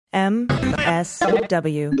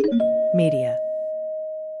MSW Media.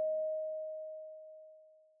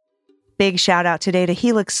 Big shout out today to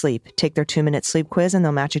Helix Sleep. Take their 2-minute sleep quiz and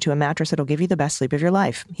they'll match you to a mattress that'll give you the best sleep of your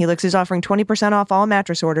life. Helix is offering 20% off all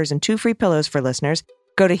mattress orders and 2 free pillows for listeners.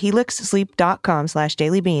 Go to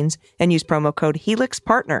helixsleep.com/dailybeans and use promo code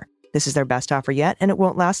HelixPartner. This is their best offer yet, and it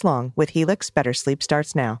won't last long. With Helix, better sleep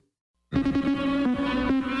starts now. News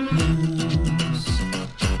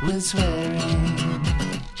with swearing.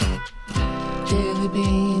 Daily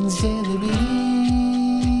Beans, Daily Beans.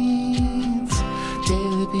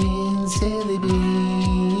 Daily Beans, Daily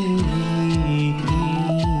Beans.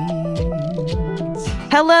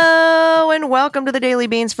 Hello, and welcome to the Daily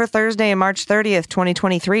Beans for Thursday, March 30th,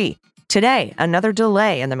 2023. Today, another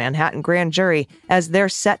delay in the Manhattan grand jury as they're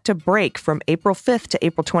set to break from April 5th to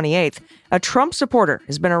April 28th. A Trump supporter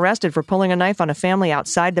has been arrested for pulling a knife on a family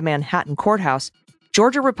outside the Manhattan courthouse.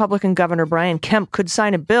 Georgia Republican Governor Brian Kemp could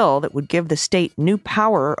sign a bill that would give the state new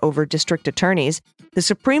power over district attorneys. The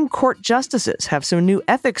Supreme Court justices have some new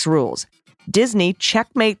ethics rules. Disney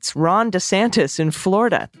checkmates Ron DeSantis in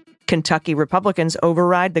Florida. Kentucky Republicans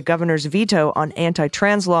override the governor's veto on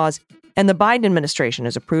anti-trans laws. And the Biden administration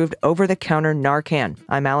has approved over-the-counter Narcan.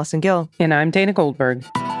 I'm Allison Gill. And I'm Dana Goldberg.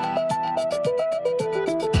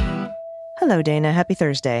 Hello, Dana. Happy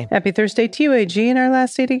Thursday. Happy Thursday to you, AG, and our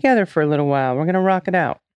last day together for a little while. We're going to rock it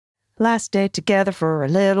out. Last day together for a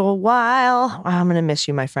little while. I'm going to miss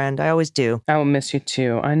you, my friend. I always do. I will miss you,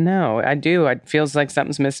 too. I know. I do. It feels like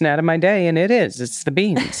something's missing out of my day, and it is. It's the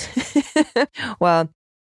beans. Well,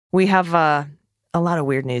 we have a lot of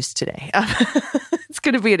weird news today. It's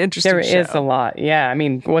going to be an interesting show. There is a lot. Yeah. I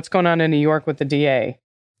mean, what's going on in New York with the DA?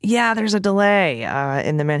 Yeah, there's a delay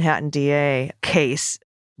in the Manhattan DA case,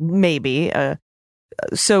 maybe.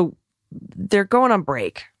 So they're going on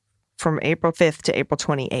break from April 5th to April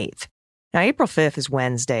 28th. Now, April 5th is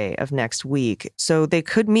Wednesday of next week, so they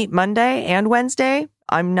could meet Monday and Wednesday.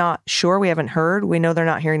 I'm not sure. We haven't heard. We know they're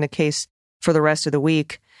not hearing the case for the rest of the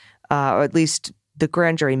week, or at least the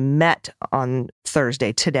grand jury met on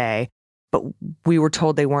Thursday today. But we were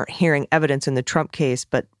told they weren't hearing evidence in the Trump case,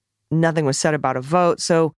 but nothing was said about a vote.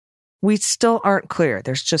 So we still aren't clear.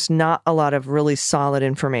 There's just not a lot of really solid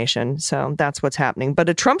information. So that's what's happening. But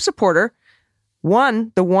a Trump supporter,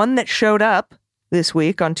 the one that showed up this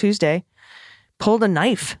week on Tuesday, pulled a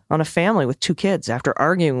knife on a family with 2 kids after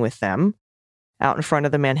arguing with them out in front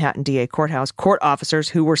of the Manhattan DA courthouse. Court officers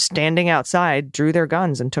who were standing outside drew their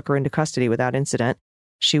guns and took her into custody without incident.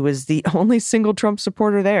 She was the only single Trump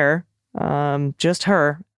supporter there. Just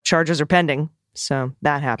her. Charges are pending. So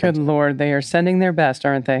that happened. Good Lord. They are sending their best,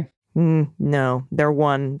 aren't they? No,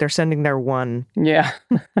 they're sending their one. Yeah.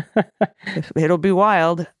 It'll be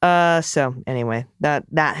wild. So anyway, that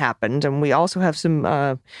happened. And we also have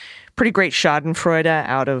some, pretty great schadenfreude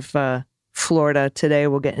out of, Florida today.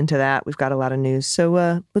 We'll get into that. We've got a lot of news.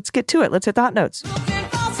 So, let's get to it. Let's hit the hot notes.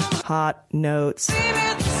 Hot notes.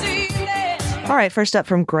 All right, first up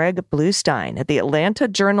from Greg Bluestein at the Atlanta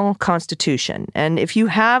Journal-Constitution. And if you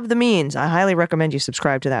have the means, I highly recommend you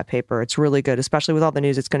subscribe to that paper. It's really good, especially with all the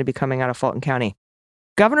news that's going to be coming out of Fulton County.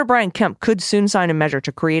 Governor Brian Kemp could soon sign a measure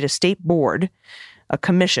to create a state board, a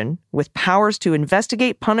commission, with powers to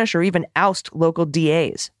investigate, punish, or even oust local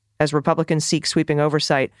DAs, as Republicans seek sweeping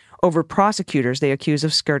oversight over prosecutors they accuse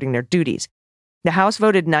of skirting their duties. The House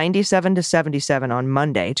voted 97 to 77 on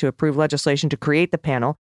Monday to approve legislation to create the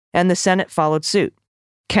panel, and the Senate followed suit.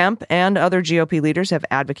 Kemp and other GOP leaders have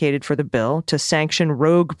advocated for the bill to sanction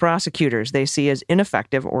rogue prosecutors they see as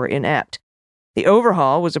ineffective or inept. The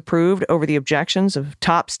overhaul was approved over the objections of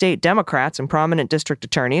top state Democrats and prominent district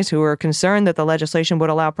attorneys who are concerned that the legislation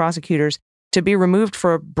would allow prosecutors to be removed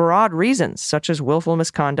for broad reasons, such as willful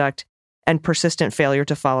misconduct and persistent failure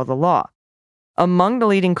to follow the law. Among the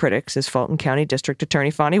leading critics is Fulton County District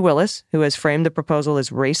Attorney Fani Willis, who has framed the proposal as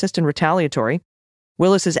racist and retaliatory.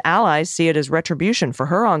 Willis's allies see it as retribution for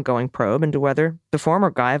her ongoing probe into whether the former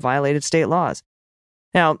guy violated state laws.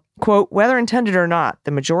 Now, quote, whether intended or not,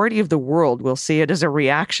 the majority of the world will see it as a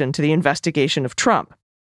reaction to the investigation of Trump.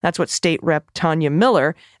 That's what State Rep. Tanya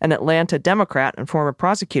Miller, an Atlanta Democrat and former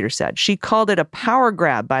prosecutor, said. She called it a power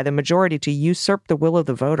grab by the majority to usurp the will of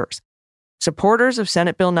the voters. Supporters of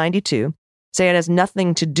Senate Bill 92 say it has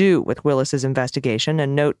nothing to do with Willis's investigation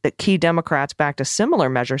and note that key Democrats backed a similar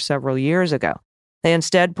measure several years ago. They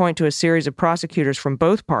instead point to a series of prosecutors from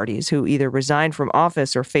both parties who either resigned from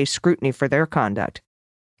office or face scrutiny for their conduct.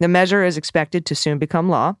 The measure is expected to soon become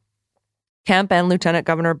law. Kemp and Lieutenant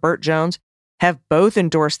Governor Burt Jones have both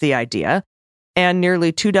endorsed the idea, and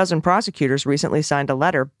nearly 24 prosecutors recently signed a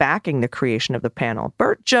letter backing the creation of the panel.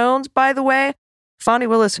 Burt Jones, by the way, Fani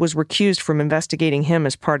Willis was recused from investigating him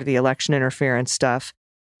as part of the election interference stuff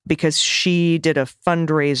because she did a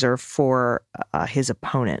fundraiser for his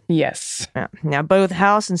opponent. Yes. Yeah. Now, both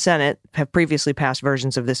House and Senate have previously passed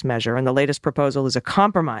versions of this measure, and the latest proposal is a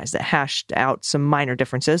compromise that hashed out some minor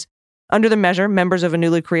differences. Under the measure, members of a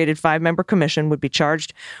newly created 5-member commission would be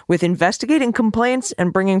charged with investigating complaints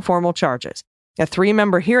and bringing formal charges. A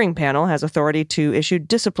 3-member hearing panel has authority to issue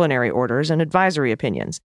disciplinary orders and advisory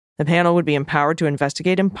opinions. The panel would be empowered to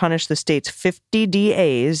investigate and punish the state's 50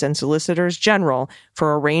 DAs and solicitors general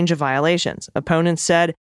for a range of violations. Opponents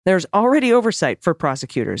said there's already oversight for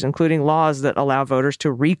prosecutors, including laws that allow voters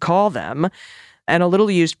to recall them and a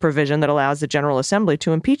little-used provision that allows the General Assembly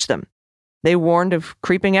to impeach them. They warned of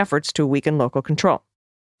creeping efforts to weaken local control.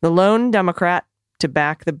 The lone Democrat to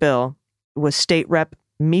back the bill was State Rep.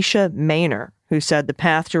 Misha Maynor, who said the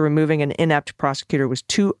path to removing an inept prosecutor was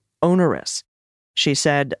too onerous. She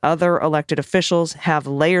said other elected officials have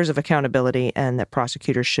layers of accountability and that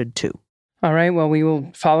prosecutors should too. All right, well, we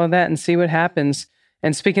will follow that and see what happens.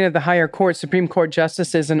 And speaking of the higher court, Supreme Court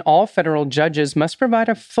justices and all federal judges must provide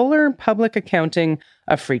a fuller public accounting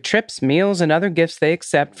of free trips, meals, and other gifts they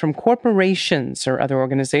accept from corporations or other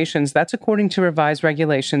organizations. That's according to revised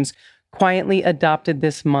regulations quietly adopted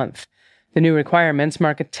this month. The new requirements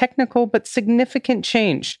mark a technical but significant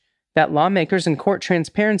change that lawmakers and court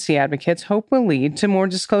transparency advocates hope will lead to more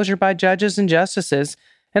disclosure by judges and justices,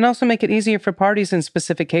 and also make it easier for parties in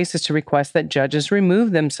specific cases to request that judges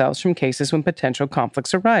remove themselves from cases when potential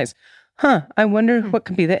conflicts arise. I wonder what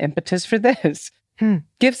could be the impetus for this.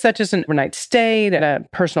 Gifts such as an overnight stay at a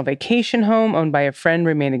personal vacation home owned by a friend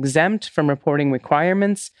remain exempt from reporting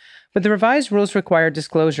requirements, but the revised rules require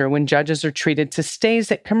disclosure when judges are treated to stays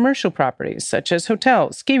at commercial properties, such as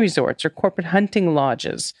hotels, ski resorts, or corporate hunting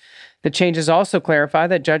lodges. The changes also clarify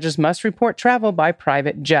that judges must report travel by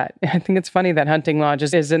private jet. I think it's funny that hunting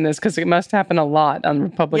lodges is in this because it must happen a lot on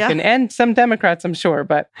Republican and some Democrats, I'm sure.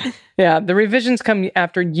 But yeah, the revisions come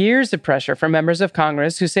after years of pressure from members of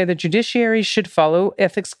Congress who say the judiciary should follow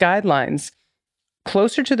ethics guidelines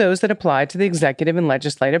closer to those that apply to the executive and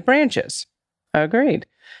legislative branches. Agreed.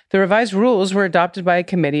 The revised rules were adopted by a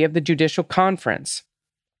committee of the Judicial Conference,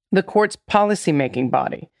 the court's policymaking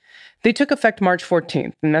body. They took effect March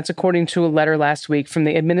 14th, and that's according to a letter last week from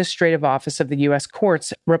the Administrative Office of the U.S.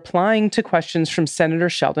 Courts replying to questions from Senator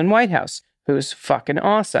Sheldon Whitehouse, who's fucking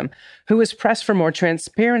awesome, who was pressed for more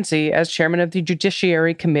transparency as chairman of the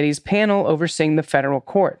Judiciary Committee's panel overseeing the federal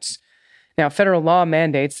courts. Now, federal law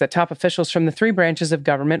mandates that top officials from the 3 branches of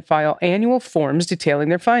government file annual forms detailing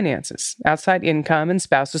their finances, outside income, and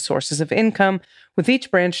spouses' sources of income, with each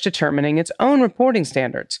branch determining its own reporting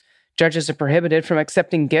standards. Judges are prohibited from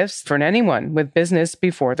accepting gifts from anyone with business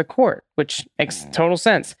before the court, which makes total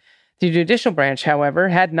sense. The judicial branch, however,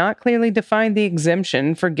 had not clearly defined the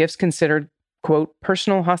exemption for gifts considered, quote,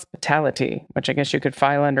 personal hospitality, which I guess you could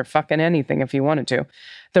file under fucking anything if you wanted to.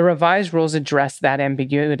 The revised rules address that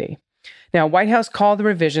ambiguity. Now, White House called the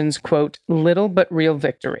revisions, quote, little but real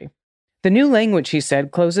victory. The new language, he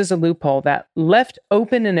said, closes a loophole that left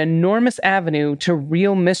open an enormous avenue to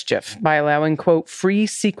real mischief by allowing, quote, free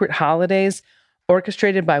secret holidays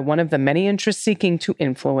orchestrated by one of the many interests seeking to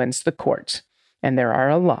influence the court. And there are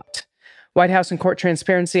a lot. White House and court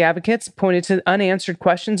transparency advocates pointed to unanswered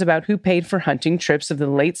questions about who paid for hunting trips of the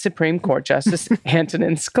late Supreme Court Justice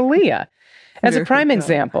Antonin Scalia as a prime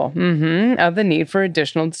example of the need for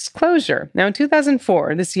additional disclosure. Now, in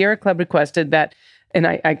 2004, the Sierra Club requested that, and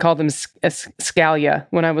I called him Scalia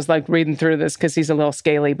when I was like reading through this because he's a little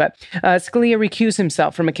scaly, but Scalia recused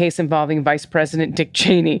himself from a case involving Vice President Dick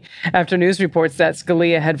Cheney after news reports that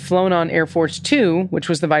Scalia had flown on Air Force Two, which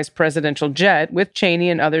was the vice presidential jet, with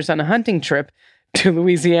Cheney and others on a hunting trip to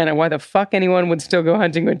Louisiana. Why the fuck anyone would still go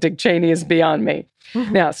hunting with Dick Cheney is beyond me.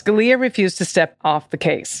 Now, Scalia refused to step off the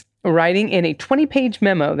case, writing in a 20-page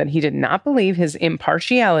memo that he did not believe his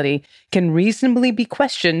impartiality can reasonably be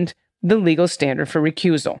questioned the legal standard for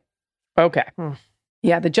recusal. Okay.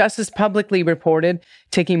 Yeah, the justice publicly reported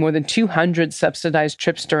taking more than 200 subsidized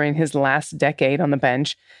trips during his last decade on the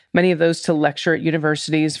bench, many of those to lecture at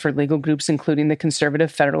universities for legal groups, including the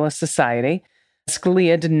Conservative Federalist Society.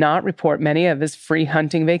 Scalia did not report many of his free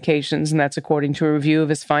hunting vacations, and that's according to a review of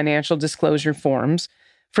his financial disclosure forms.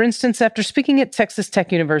 For instance, after speaking at Texas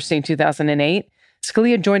Tech University in 2008,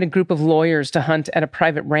 Scalia joined a group of lawyers to hunt at a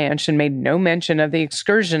private ranch and made no mention of the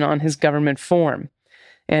excursion on his government form.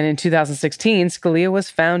 And in 2016, Scalia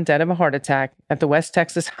was found dead of a heart attack at the West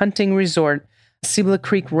Texas hunting resort, Cibola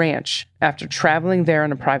Creek Ranch, after traveling there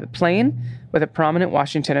on a private plane with a prominent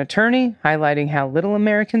Washington attorney, highlighting how little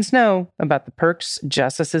Americans know about the perks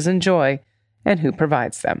justices enjoy and who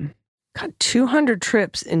provides them. God, 200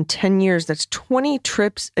 trips in 10 years. That's 20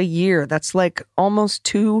 trips a year. That's like almost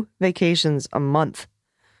 2 vacations a month.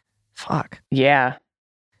 Fuck. Yeah.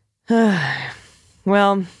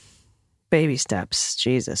 Well, baby steps.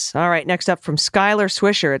 Jesus. All right, next up from Skylar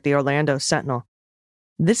Swisher at the Orlando Sentinel.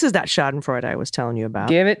 This is that schadenfreude I was telling you about.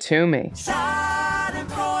 Give it to me.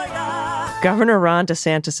 Governor Ron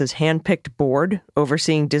DeSantis' handpicked board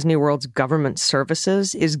overseeing Disney World's government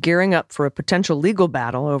services is gearing up for a potential legal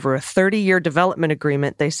battle over a 30-year development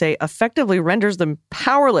agreement they say effectively renders them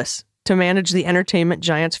powerless to manage the entertainment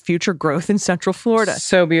giant's future growth in Central Florida.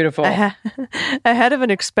 So beautiful. Ahead of an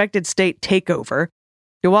expected state takeover,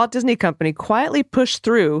 the Walt Disney Company quietly pushed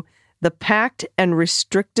through the pact and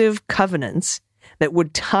restrictive covenants that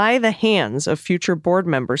would tie the hands of future board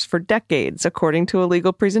members for decades, according to a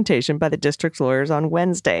legal presentation by the district's lawyers on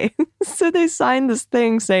Wednesday. So they signed this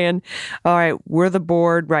thing saying, all right, we're the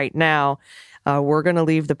board right now. We're going to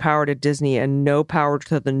leave the power to Disney and no power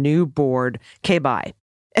to the new board. Bye.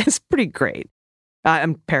 It's pretty great.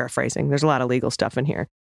 I'm paraphrasing. There's a lot of legal stuff in here.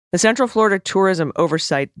 The Central Florida Tourism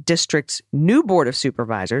Oversight District's new Board of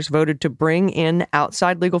Supervisors voted to bring in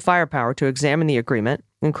outside legal firepower to examine the agreement,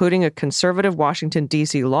 including a conservative Washington,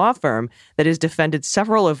 D.C. law firm that has defended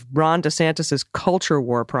several of Ron DeSantis' culture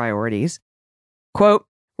war priorities. Quote,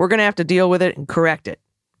 we're going to have to deal with it and correct it,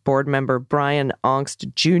 board member Brian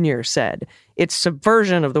Ongst Jr. said. It's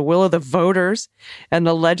subversion of the will of the voters and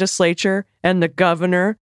the legislature and the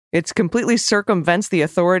governor. It completely circumvents the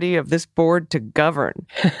authority of this board to govern.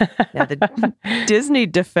 Now, Disney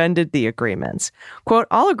defended the agreements. Quote,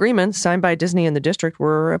 all agreements signed by Disney and the district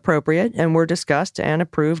were appropriate and were discussed and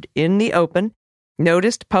approved in the open,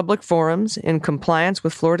 noticed public forums in compliance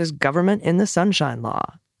with Florida's Government in the Sunshine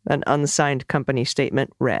Law, an unsigned company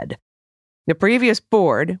statement read. The previous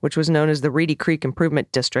board, which was known as the Reedy Creek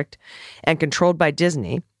Improvement District and controlled by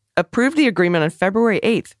Disney, approved the agreement on February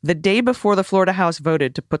 8th, the day before the Florida House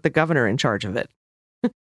voted to put the governor in charge of it.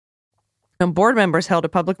 And board members held a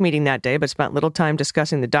public meeting that day, but spent little time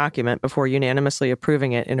discussing the document before unanimously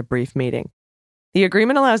approving it in a brief meeting. The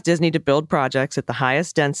agreement allows Disney to build projects at the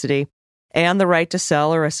highest density and the right to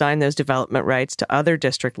sell or assign those development rights to other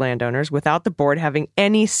district landowners without the board having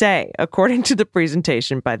any say, according to the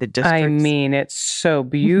presentation by the district's I mean, it's so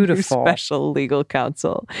beautiful. special legal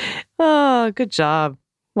counsel. Oh, good job.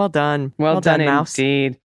 Well done. Well done Mouse.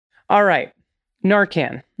 indeed. All right.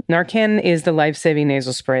 Narcan. Narcan is the life-saving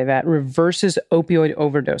nasal spray that reverses opioid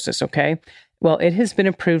overdoses, okay? Well, it has been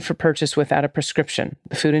approved for purchase without a prescription.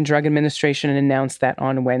 The Food and Drug Administration announced that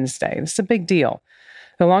on Wednesday. This is a big deal.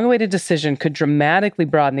 The long-awaited decision could dramatically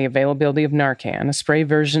broaden the availability of Narcan, a spray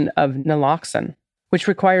version of naloxone, which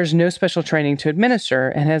requires no special training to administer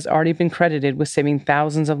and has already been credited with saving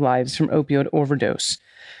thousands of lives from opioid overdose.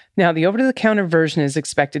 Now, the over-the-counter version is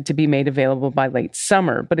expected to be made available by late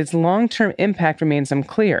summer, but its long-term impact remains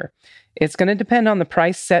unclear. It's going to depend on the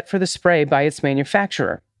price set for the spray by its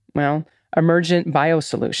manufacturer. Well, Emergent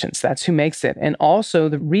Biosolutions, that's who makes it, and also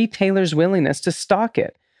the retailer's willingness to stock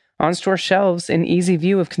it on store shelves in easy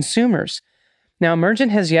view of consumers. Now,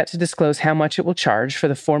 Emergent has yet to disclose how much it will charge for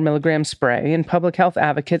the 4-milligram spray, and public health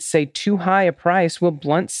advocates say too high a price will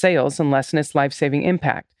blunt sales and lessen its life-saving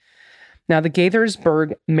impact. Now, the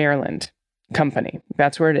Gaithersburg, Maryland company,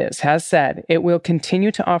 that's where it is, has said it will continue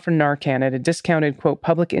to offer Narcan at a discounted, quote,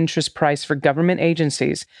 public interest price for government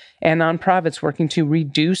agencies and nonprofits working to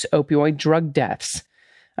reduce opioid drug deaths.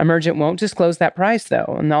 Emergent won't disclose that price,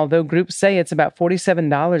 though, and although groups say it's about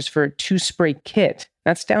 $47 for a 2-spray kit,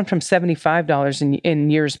 that's down from $75 in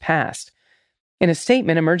years past. In a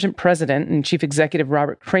statement, Emergent President and Chief Executive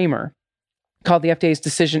Robert Kramer called the FDA's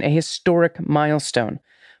decision a historic milestone.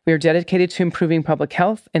 We are dedicated to improving public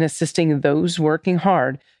health and assisting those working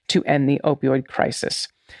hard to end the opioid crisis.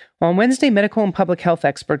 Well, on Wednesday, medical and public health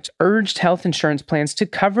experts urged health insurance plans to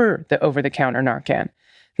cover the over-the-counter Narcan.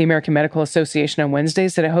 The American Medical Association on Wednesday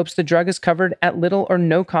said it hopes the drug is covered at little or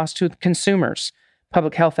no cost to consumers.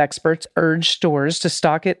 Public health experts urged stores to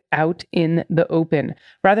stock it out in the open,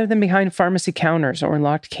 rather than behind pharmacy counters or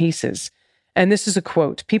locked cases. And this is a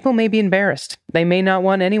quote, people may be embarrassed. They may not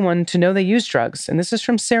want anyone to know they use drugs. And this is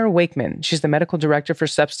from Sarah Wakeman. She's the medical director for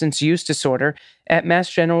substance use disorder at Mass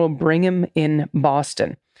General Brigham in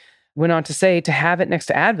Boston. Went on to say to have it next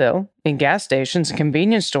to Advil in gas stations and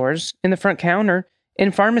convenience stores, in the front counter,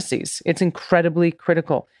 in pharmacies. It's incredibly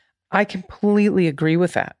critical. I completely agree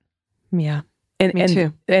with that. Yeah, me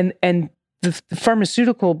too. And the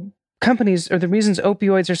pharmaceutical companies are the reasons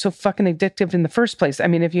opioids are so fucking addictive in the first place. I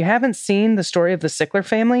mean, if you haven't seen the story of the Sickler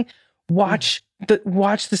family, watch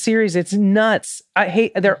the series. It's nuts.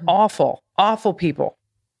 They're awful people.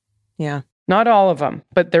 Yeah. Not all of them,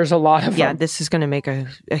 but there's a lot of Yeah, them. this is going to make a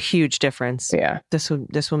huge difference. Yeah. This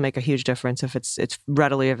will make a huge difference if it's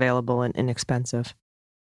readily available and inexpensive.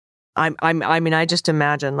 I mean, I just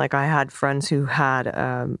imagine, like, I had friends who had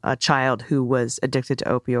a child who was addicted to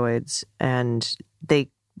opioids, and they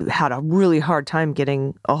had a really hard time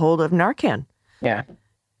getting a hold of Narcan. Yeah.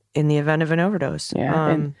 In the event of an overdose. Yeah.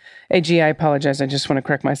 And AG, I apologize. I just want to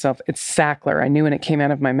correct myself. It's Sackler. I knew when it came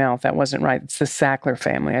out of my mouth that wasn't right. It's the Sackler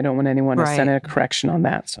family. I don't want anyone to send a correction on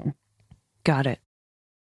that. So, got it.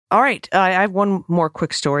 All right. I have one more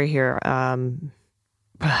quick story here.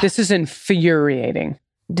 This is infuriating.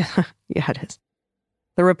 Yeah, it is.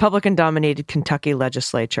 The Republican-dominated Kentucky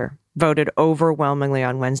legislature voted overwhelmingly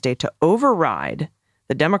on Wednesday to override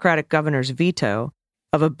the Democratic governor's veto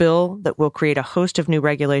of a bill that will create a host of new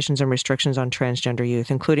regulations and restrictions on transgender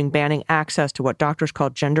youth, including banning access to what doctors call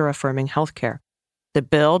gender-affirming healthcare. The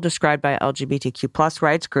bill, described by LGBTQ+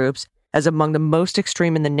 rights groups as among the most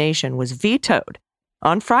extreme in the nation, was vetoed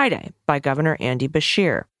on Friday by Governor Andy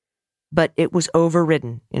Beshear. But it was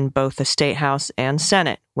overridden in both the State House and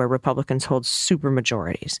Senate, where Republicans hold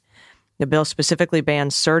supermajorities. The bill specifically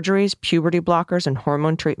bans surgeries, puberty blockers, and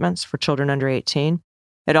hormone treatments for children under 18.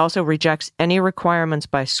 It also rejects any requirements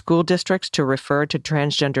by school districts to refer to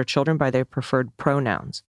transgender children by their preferred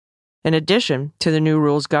pronouns. In addition to the new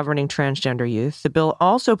rules governing transgender youth, the bill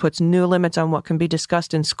also puts new limits on what can be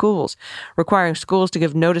discussed in schools, requiring schools to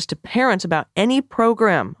give notice to parents about any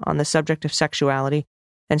program on the subject of sexuality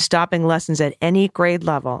and stopping lessons at any grade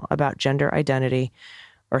level about gender identity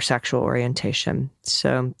or sexual orientation.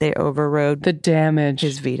 So they overrode the damage,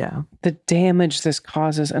 his veto. The damage this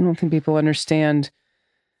causes. I don't think people understand.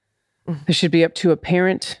 This should be up to a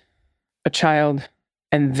parent, a child,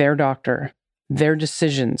 and their doctor, their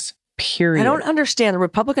decisions, period. I don't understand. The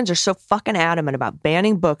Republicans are so fucking adamant about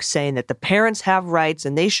banning books, saying that the parents have rights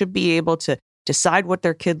and they should be able to decide what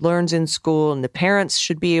their kid learns in school, and the parents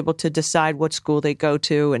should be able to decide what school they go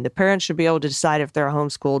to, and the parents should be able to decide if they're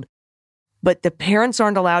homeschooled. But the parents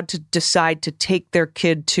aren't allowed to decide to take their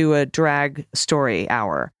kid to a drag story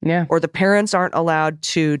hour. Yeah. Or the parents aren't allowed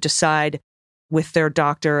to decide with their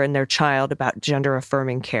doctor and their child about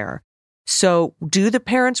gender-affirming care. So do the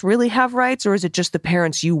parents really have rights, or is it just the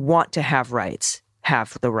parents you want to have rights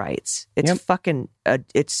have the rights? It's fucking,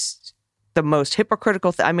 it's the most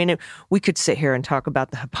hypocritical thing. I mean, we could sit here and talk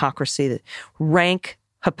about the hypocrisy, the rank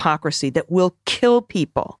hypocrisy that will kill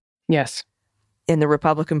people. Yes. In the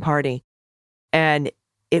Republican Party. And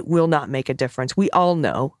it will not make a difference. We all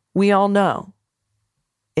know.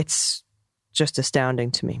 It's just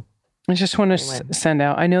astounding to me. I just want to send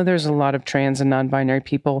out, I know there's a lot of trans and non-binary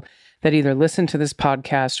people that either listen to this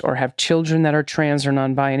podcast or have children that are trans or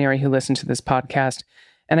non-binary who listen to this podcast.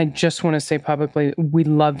 And I just want to say publicly, we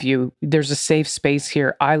love you. There's a safe space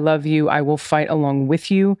here. I love you. I will fight along with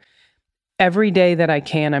you. Every day that I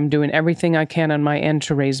can, I'm doing everything I can on my end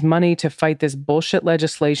to raise money to fight this bullshit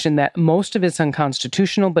legislation that most of it's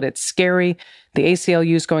unconstitutional, but it's scary. The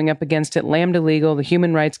ACLU is going up against it, Lambda Legal, the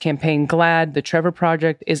Human Rights Campaign, GLAAD, the Trevor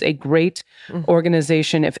Project is a great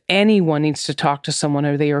organization. If anyone needs to talk to someone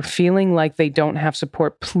or they are feeling like they don't have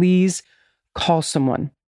support, please call someone.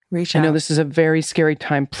 Reach out. I know this is a very scary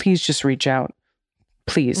time. Please just reach out.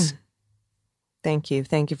 Please. Thank you.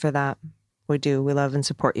 Thank you for that. We do. We love and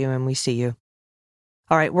support you, and we see you.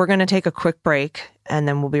 All right, we're going to take a quick break, and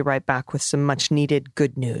then we'll be right back with some much needed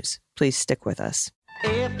good news. Please stick with us.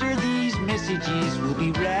 After these messages, we'll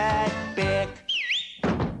be right back.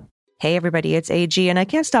 Hey everybody, it's AG, and I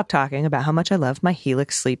can't stop talking about how much I love my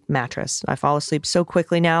Helix Sleep mattress. I fall asleep so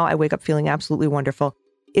quickly now, I wake up feeling absolutely wonderful.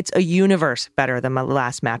 It's a universe better than my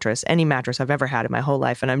last mattress, any mattress I've ever had in my whole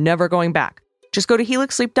life, and I'm never going back. Just go to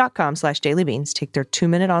helixsleep.com/dailybeans, take their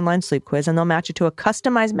 2-minute online sleep quiz, and they'll match you to a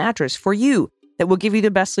customized mattress for you that will give you the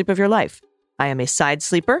best sleep of your life. I am a side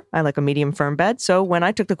sleeper. I like a medium firm bed. So when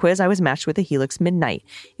I took the quiz, I was matched with a Helix Midnight.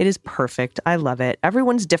 It is perfect. I love it.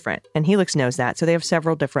 Everyone's different, and Helix knows that. So they have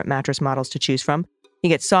several different mattress models to choose from. You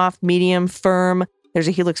get soft, medium, firm. There's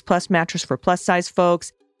a Helix Plus mattress for plus size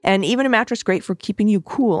folks, and even a mattress great for keeping you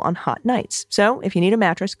cool on hot nights. So if you need a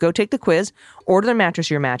mattress, go take the quiz, order the mattress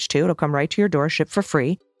you're matched to. It'll come right to your door, shipped for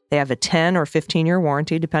free. They have a 10 or 15-year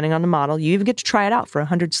warranty, depending on the model. You even get to try it out for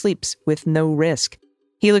 100 sleeps with no risk.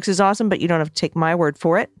 Helix is awesome, but you don't have to take my word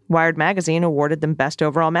for it. Wired Magazine awarded them Best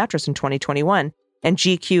Overall Mattress in 2021, and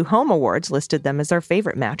GQ Home Awards listed them as their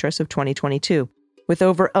favorite mattress of 2022. With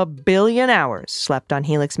over 1 billion hours slept on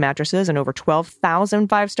Helix mattresses and over 12,000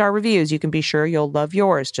 5-star reviews, you can be sure you'll love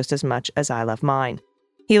yours just as much as I love mine.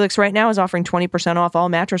 Helix right now is offering 20% off all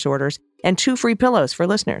mattress orders and 2 free pillows for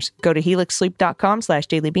listeners. Go to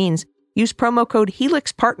helixsleep.com/dailybeans Use promo code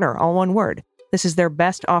HelixPartner, all one word. This is their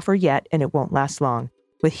best offer yet, and it won't last long.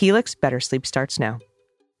 With Helix, better sleep starts now.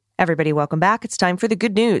 Everybody, welcome back. It's time for the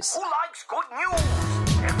good news. Who likes good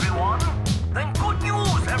news, everyone? Then good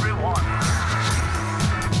news, everyone.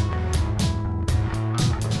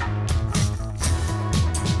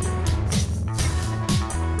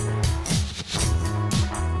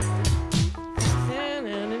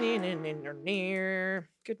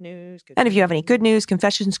 Good news. And if you have any good news,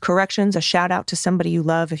 confessions, corrections, a shout out to somebody you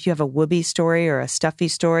love, if you have a Whoopi story or a Stuffy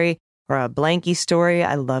story or a Blanky story,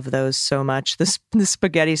 I love those so much. The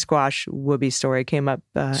spaghetti squash Whoopi story came up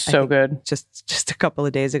so good just a couple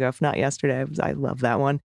of days ago, if not yesterday. I love that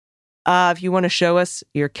one. If you want to show us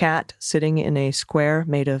your cat sitting in a square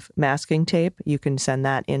made of masking tape, you can send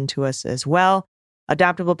that in to us as well.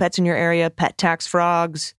 Adoptable pets in your area, pet tax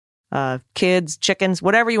frogs, kids, chickens,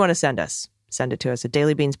 whatever you want to send us. Send it to us at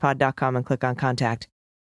dailybeanspod.com and click on contact.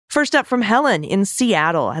 First up from Helen in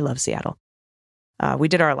Seattle. I love Seattle. We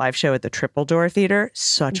did our live show at the Triple Door Theater.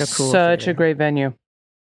 Such a great venue.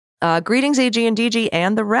 Greetings, AG and DG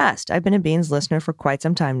and the rest. I've been a Beans listener for quite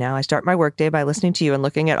some time now. I start my workday by listening to you and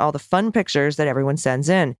looking at all the fun pictures that everyone sends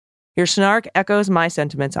in. Your snark echoes my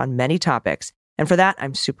sentiments on many topics, and for that,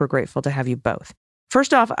 I'm super grateful to have you both.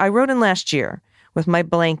 First off, I wrote in last year with my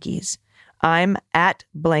blankies. I'm at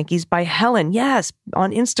Blankies by Helen. Yes,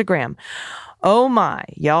 on Instagram. Oh my,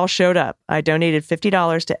 y'all showed up. I donated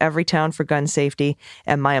 $50 to Everytown for gun safety,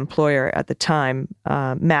 and my employer at the time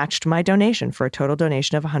matched my donation for a total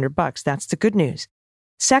donation of $100. That's the good news.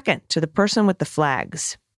 Second, to the person with the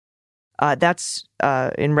flags. That's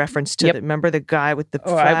in reference to, remember the guy with the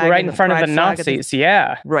flag? Right in front of the Nazis,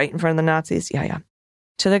 yeah. Right in front of the Nazis, yeah.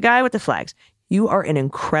 To the guy with the flags. You are an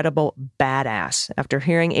incredible badass. After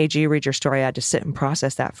hearing AG read your story, I had to sit and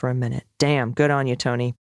process that for a minute. Damn, good on you,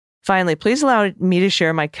 Tony. Finally, please allow me to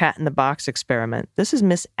share my cat in the box experiment. This is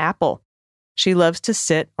Miss Apple. She loves to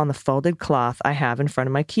sit on the folded cloth I have in front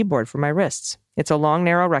of my keyboard for my wrists. It's a long,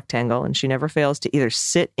 narrow rectangle, and she never fails to either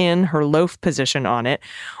sit in her loaf position on it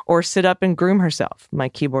or sit up and groom herself. My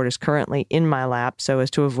keyboard is currently in my lap so as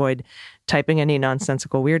to avoid typing any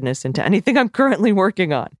nonsensical weirdness into anything I'm currently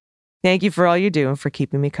working on. Thank you for all you do and for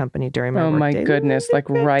keeping me company during my work day. Oh my goodness, like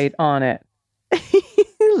right on it.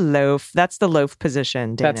 Loaf. That's the loaf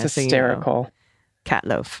position, Dana. That's hysterical. So you know. Cat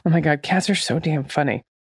loaf. Oh my God, cats are so damn funny.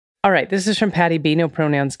 All right, this is from Patty B, no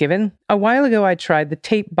pronouns given. A while ago, I tried the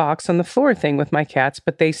tape box on the floor thing with my cats,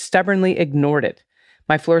 but they stubbornly ignored it.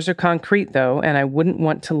 My floors are concrete, though, and I wouldn't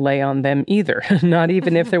want to lay on them either, not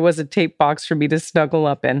even if there was a tape box for me to snuggle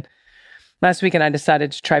up in. Last weekend, I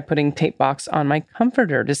decided to try putting tape box on my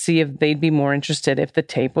comforter to see if they'd be more interested if the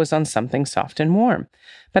tape was on something soft and warm.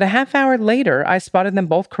 But a half hour later, I spotted them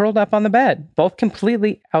both curled up on the bed, both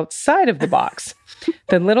completely outside of the box.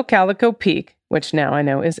 The little calico Peek, which now I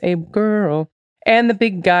know is a girl, and the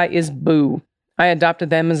big guy is Boo. I adopted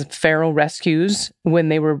them as feral rescues when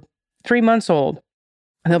they were 3 months old.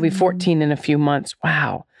 They'll be 14 in a few months.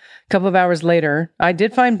 Wow. A couple of hours later, I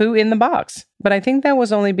did find Boo in the box, but I think that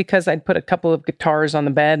was only because I'd put a couple of guitars on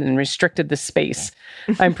the bed and restricted the space.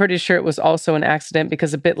 I'm pretty sure it was also an accident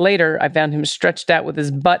because a bit later, I found him stretched out with his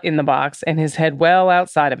butt in the box and his head well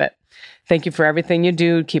outside of it. Thank you for everything you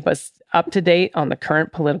do. Keep us up to date on the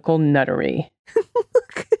current political nuttery.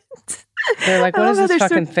 They're like, what is this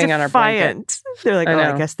fucking thing on our blanket? They're like,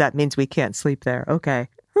 I guess that means we can't sleep there. Okay.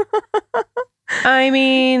 I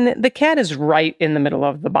mean, the cat is right in the middle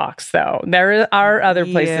of the box, though. There are other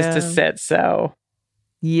places to sit, so.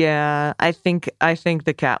 Yeah, I think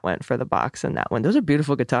the cat went for the box in that one. Those are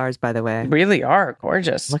beautiful guitars, by the way. Really are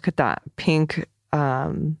gorgeous. Look at that pink.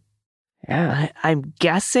 Yeah, I'm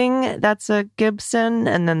guessing that's a Gibson,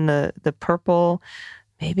 and then the purple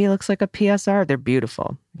maybe looks like a PSR. They're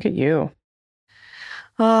beautiful. Look at you.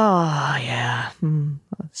 Oh, yeah.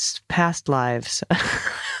 Past lives.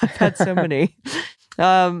 I've had so many.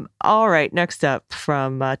 All right. Next up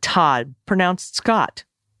from Todd, pronounced Scott.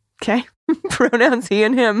 Okay. Pronouns he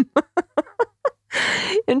and him.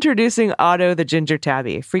 Introducing Otto the Ginger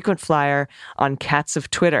Tabby, frequent flyer on Cats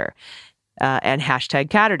of Twitter. And hashtag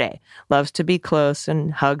Catterday. Loves to be close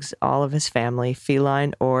and hugs all of his family,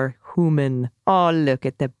 feline or human. Oh, look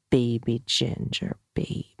at the baby ginger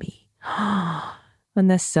baby. And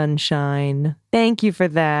the sunshine. Thank you for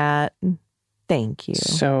that. Thank you.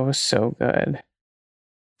 So good.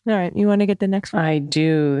 All right. You want to get the next one? I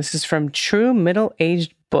do. This is from True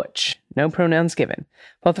Middle-Aged Butch. No pronouns given.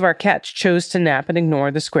 Both of our cats chose to nap and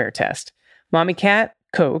ignore the square test. Mommy cat,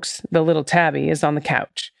 Cokes, the little tabby, is on the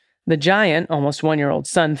couch. The giant, almost 1-year-old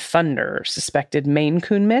son, Thunder, suspected Maine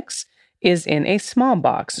Coon mix, is in a small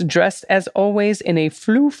box, dressed as always in a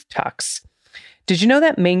floof tux. Did you know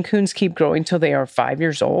that Maine Coons keep growing till they are 5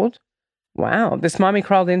 years old? Wow, this mommy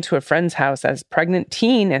crawled into a friend's house as a pregnant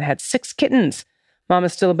teen and had 6 kittens.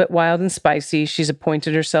 Mama's still a bit wild and spicy. She's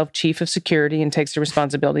appointed herself chief of security and takes her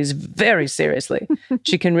responsibilities very seriously.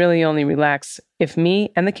 She can really only relax if me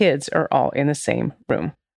and the kids are all in the same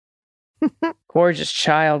room. Gorgeous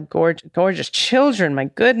child, gorgeous children, my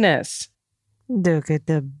goodness. Look at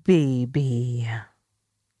the baby.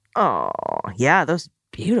 Oh, yeah, those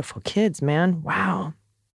beautiful kids, man. Wow.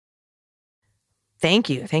 Thank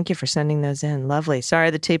you. Thank you for sending those in. Lovely.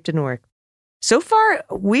 Sorry the tape didn't work. So far,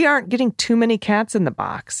 we aren't getting too many cats in the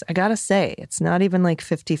box. I gotta say, it's not even like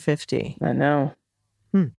 50-50. I know.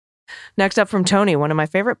 Next up from Tony, one of my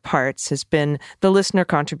favorite parts has been the listener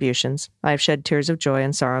contributions. I have shed tears of joy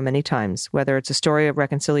and sorrow many times, whether it's a story of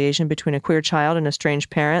reconciliation between a queer child and estranged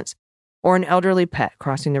parents, or an elderly pet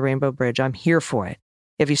crossing the Rainbow Bridge. I'm here for it.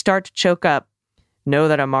 If you start to choke up, know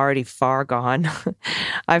that I'm already far gone.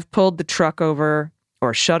 I've pulled the truck over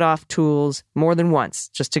or shut off tools more than once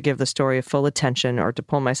just to give the story a full attention or to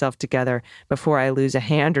pull myself together before I lose a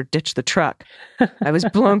hand or ditch the truck. I was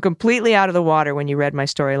blown completely out of the water when you read my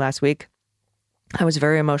story last week. I was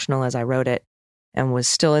very emotional as I wrote it and was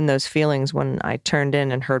still in those feelings when I turned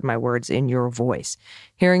in and heard my words in your voice.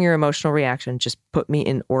 Hearing your emotional reaction just put me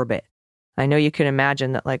in orbit. I know you can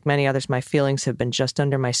imagine that, like many others, my feelings have been just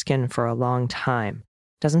under my skin for a long time.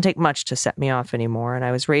 Doesn't take much to set me off anymore, and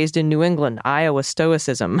I was raised in New England, Iowa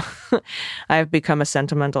stoicism. I have become a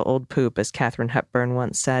sentimental old poop, as Katharine Hepburn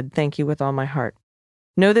once said. Thank you with all my heart.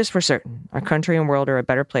 Know this for certain. Our country and world are a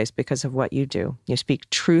better place because of what you do. You speak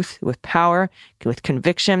truth with power, with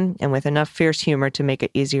conviction, and with enough fierce humor to make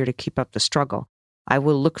it easier to keep up the struggle. I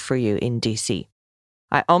will look for you in D.C.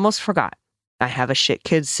 I almost forgot. I have a shit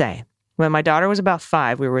kid say. When my daughter was about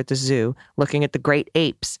 5, we were at the zoo looking at the great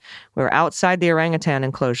apes. We were outside the orangutan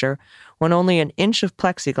enclosure when only an inch of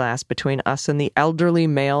plexiglass between us and the elderly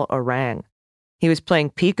male orang. He was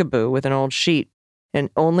playing peekaboo with an old sheet,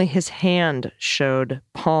 and only his hand showed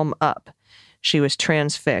palm up. She was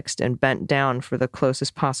transfixed and bent down for the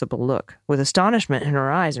closest possible look. With astonishment in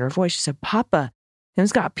her eyes and her voice, she said, "Papa,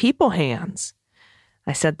 him's got people hands."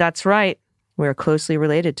 I said, "That's right. We are closely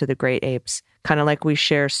related to the great apes, kind of like we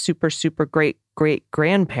share super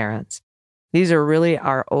great-great-grandparents. These are really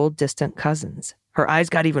our old distant cousins." Her eyes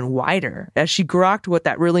got even wider as she grokked what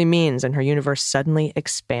that really means, and her universe suddenly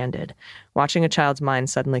expanded. Watching a child's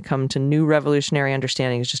mind suddenly come to new revolutionary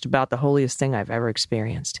understanding is just about the holiest thing I've ever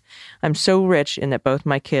experienced. I'm so rich in that both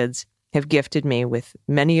my kids have gifted me with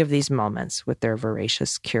many of these moments with their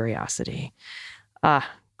voracious curiosity.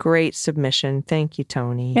 Great submission. Thank you,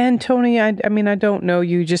 Tony. And Tony, I mean, I don't know.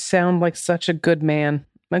 You just sound like such a good man,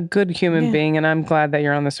 a good human being. And I'm glad that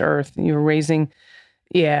you're on this earth. You're raising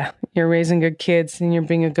good kids and you're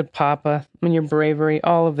being a good papa and your bravery,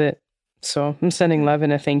 all of it. So I'm sending love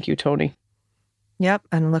and a thank you, Tony. Yep.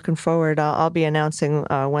 And looking forward. I'll be announcing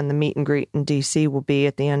when the meet and greet in DC will be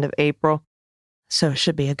at the end of April. So it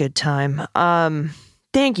should be a good time.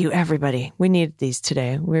 Thank you, everybody. We needed these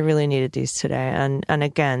today. We really needed these today. And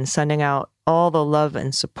again, sending out all the love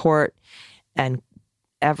and support and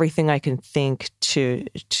everything I can think to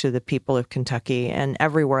the people of Kentucky and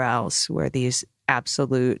everywhere else where these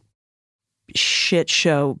absolute shit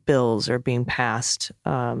show bills are being passed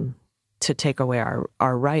to take away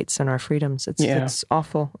our rights and our freedoms. It's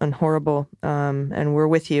awful and horrible. And we're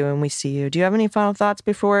with you and we see you. Do you have any final thoughts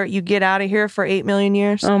before you get out of here for 8 million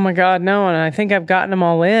years? Oh my God, no. And I think I've gotten them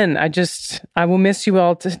all in. I will miss you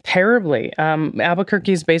all terribly.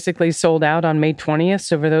 Albuquerque is basically sold out on May 20th.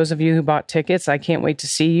 So for those of you who bought tickets, I can't wait to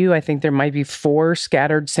see you. I think there might be 4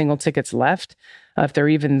 scattered single tickets left, if they're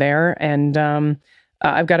even there. And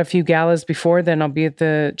I've got a few galas before then. I'll be at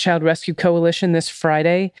the Child Rescue Coalition this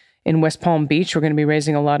Friday in West Palm Beach. We're going to be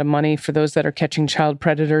raising a lot of money for those that are catching child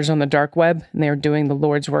predators on the dark web, and they are doing the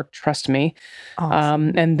Lord's work, trust me.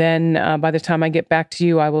 Awesome. And then by the time I get back to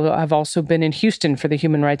you, I've also been in Houston for the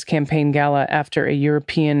Human Rights Campaign Gala after a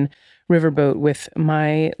European riverboat with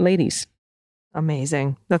my ladies.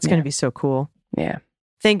 Amazing. That's going to be so cool. Yeah.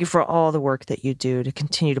 Thank you for all the work that you do to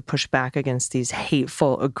continue to push back against these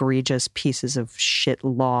hateful, egregious pieces of shit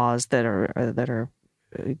laws that are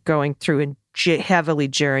going through in heavily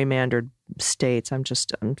gerrymandered states. I'm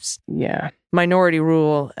just minority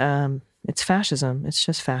rule. It's fascism. It's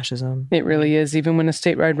just fascism. It really is. Even when a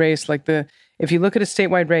statewide race, if you look at a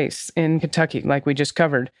statewide race in Kentucky, like we just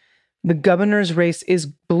covered, the governor's race is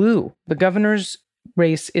blue. The governor's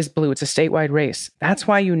race is blue. It's a statewide race. That's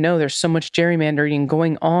why there's so much gerrymandering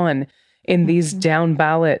going on in these down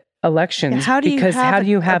ballot elections. How do you because have how do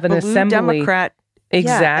you have an blue assembly? Democrat?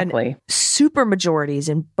 Exactly. And super majorities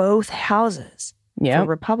in both houses Yeah, for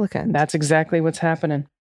Republicans. that's exactly what's happening.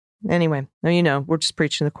 Anyway, we're just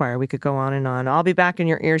preaching the choir. We could go on and on. I'll be back in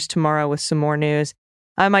your ears tomorrow with some more news.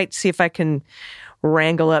 I might see if I can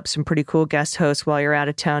wrangle up some pretty cool guest hosts while you're out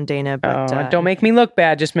of town, Dana. But Don't make me look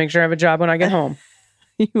bad. Just make sure I have a job when I get home.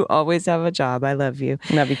 You always have a job. I love you.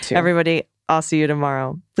 Love you too. Everybody, I'll see you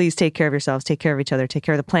tomorrow. Please take care of yourselves. Take care of each other. Take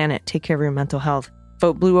care of the planet. Take care of your mental health.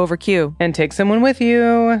 Vote blue over Q. And take someone with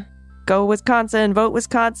you. Go Wisconsin. Vote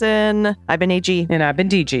Wisconsin. I've been AG. And I've been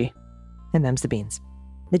DG. And them's the beans.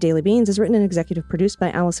 The Daily Beans is written and executive produced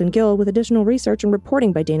by Allison Gill with additional research and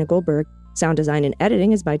reporting by Dana Goldberg. Sound design and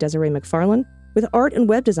editing is by Desiree McFarlane, with art and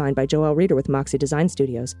web design by Joel Reeder with Moxie Design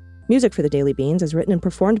Studios. Music for The Daily Beans is written and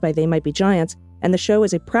performed by They Might Be Giants, and the show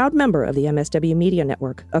is a proud member of the MSW Media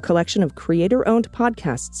Network, a collection of creator-owned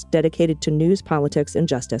podcasts dedicated to news, politics, and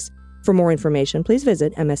justice. For more information, please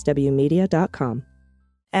visit mswmedia.com.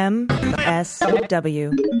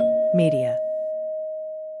 MSW Media.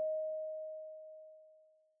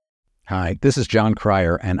 Hi, this is John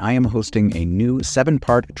Cryer, and I am hosting a new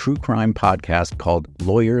 7-part true crime podcast called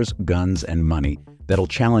Lawyers, Guns, and Money that'll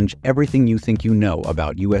challenge everything you think you know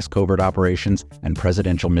about U.S. covert operations and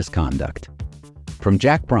presidential misconduct. From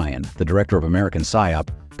Jack Bryan, the director of American PSYOP,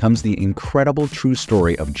 comes the incredible true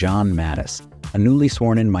story of John Mattis, a newly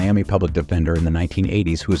sworn-in Miami public defender in the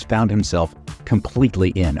 1980s who has found himself completely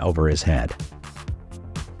in over his head.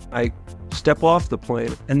 I step off the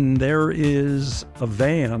plane, and there is a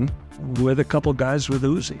van with a couple guys with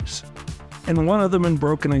Uzis. And one of them in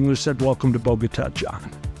broken English said, "Welcome to Bogota, John."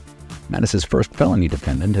 Mattis's first felony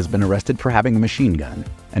defendant has been arrested for having a machine gun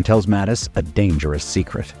and tells Mattis a dangerous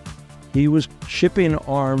secret. He was shipping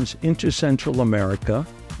arms into Central America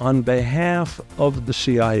on behalf of the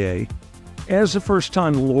CIA. As a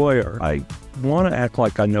first-time lawyer, I want to act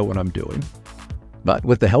like I know what I'm doing. But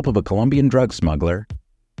with the help of a Colombian drug smuggler,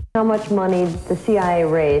 How much money the CIA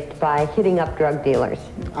raised by hitting up drug dealers?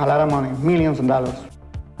 A lot of money, millions of dollars.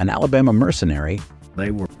 an Alabama mercenary,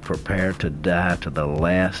 They were prepared to die to the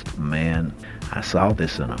last man. I saw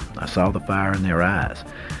this in them. I saw the fire in their eyes.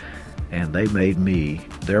 And they made me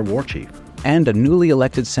their war chief. and a newly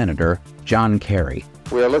elected senator, John Kerry.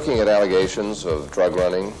 We are looking at allegations of drug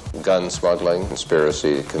running, gun smuggling,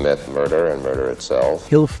 conspiracy to commit murder and murder itself.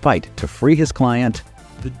 He'll fight to free his client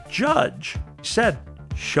The judge said,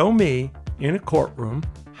 "Show me in a courtroom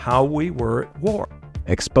how we were at war."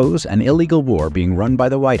 expose an illegal war being run by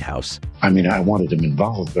the White House, I mean, I wanted him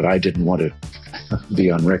involved, but I didn't want to be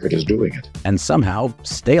on record as doing it. and somehow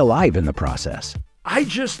stay alive in the process. I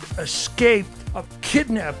just escaped a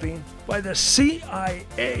kidnapping by the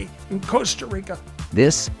CIA in Costa Rica.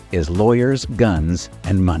 This is Lawyers, Guns,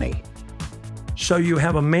 and Money. So you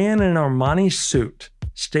have a man in an Armani suit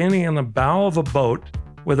standing on the bow of a boat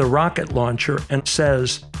with a rocket launcher and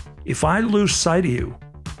says, "If I lose sight of you,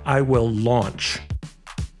 I will launch.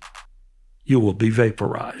 You will be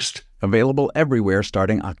vaporized." Available everywhere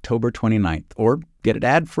starting October 29th, or get it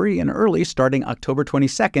ad-free and early starting October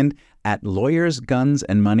 22nd at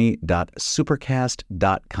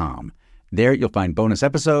lawyersgunsandmoney.supercast.com. There you'll find bonus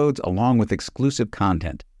episodes along with exclusive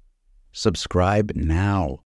content. Subscribe now.